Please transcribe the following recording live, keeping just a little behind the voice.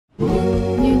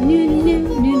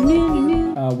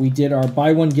We did our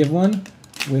buy one, give one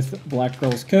with Black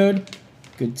Girls Code.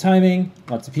 Good timing.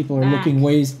 Lots of people are looking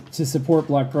ways to support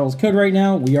Black Girls Code right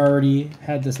now. We already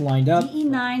had this lined up.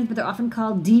 DE9s, but they're often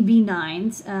called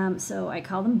DB9s, so I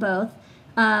call them both.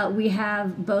 We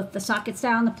have both the socket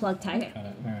style and the plug type. Got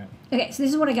it. All right. Okay, so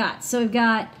this is what I got. So we've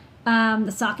got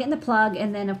the socket and the plug,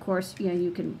 and then of course,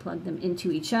 you can plug them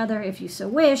into each other if you so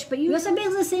wish. But you also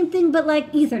basically the same thing, but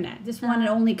like Ethernet. This one it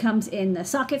only comes in the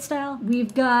socket style.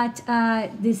 We've got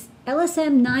this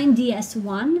LSM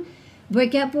 9DS1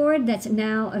 breakout board that's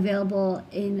now available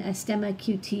in a Stemma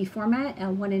QT format,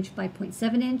 1 inch by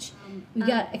 0.7 inch. We've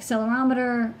got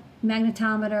accelerometer,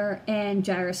 magnetometer, and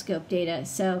gyroscope data.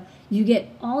 So you get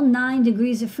all 9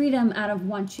 degrees of freedom out of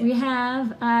one chip. We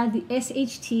have the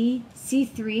SHT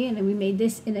C3, and then we made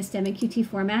this in a Stemma QT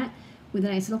format with a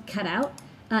nice little cutout.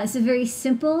 It's a very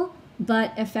simple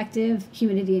but effective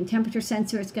humidity and temperature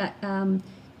sensor. It's got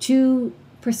 2%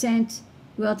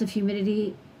 relative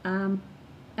humidity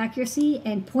accuracy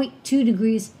and 0.2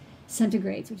 degrees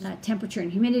centigrade, which is temperature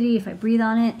and humidity. If I breathe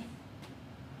on it,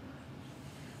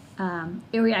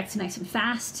 it reacts nice and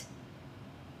fast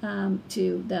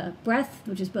to the breath,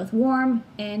 which is both warm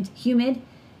and humid.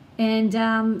 And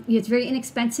it's very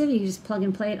inexpensive. You can just plug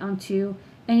and play it onto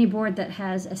any board that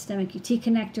has a Stemma QT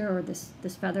connector, or this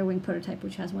Featherwing prototype,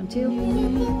 which has one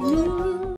too.